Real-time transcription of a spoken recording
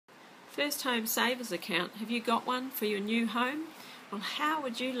First home savers account. Have you got one for your new home? Well, how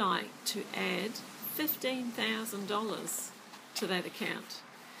would you like to add $15,000 to that account?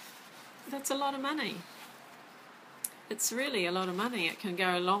 That's a lot of money. It's really a lot of money. It can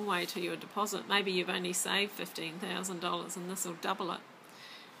go a long way to your deposit. Maybe you've only saved $15,000 and this will double it.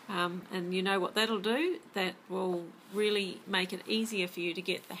 And you know what that'll do? That will really make it easier for you to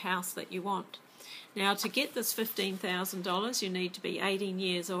get the house that you want. Now, to get this $15,000, you need to be 18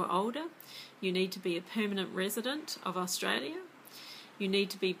 years or older. You need to be a permanent resident of Australia. You need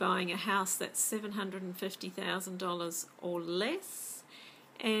to be buying a house that's $750,000 or less.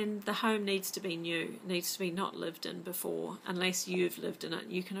 And the home needs to be new. It needs to be not lived in before, unless you've lived in it.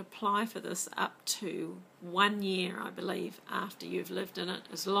 You can apply for this up to 1 year, I believe, after you've lived in it,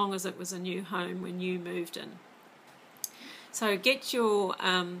 as long as it was a new home when you moved in. So get your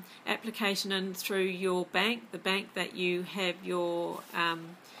application in through your bank, the bank that you have your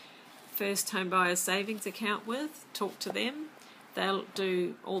first home buyer savings account with. Talk to them. They'll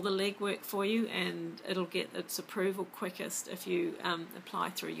do all the legwork for you, and it'll get its approval quickest if you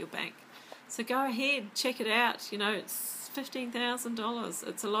apply through your bank. So go ahead, check it out. You know, it's $15,000.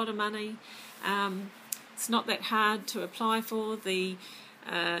 It's a lot of money. It's not that hard to apply for. To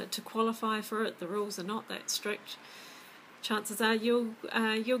qualify for it, the rules are not that strict. Chances are you'll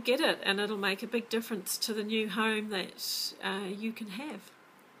get it, and it'll make a big difference to the new home that you can have.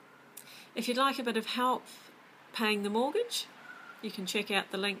 If you'd like a bit of help paying the mortgage, you can check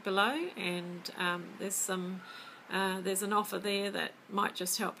out the link below, and there's an offer there that might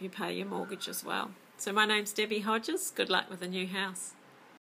just help you pay your mortgage as well. So my name's Debbie Hodges. Good luck with the new house.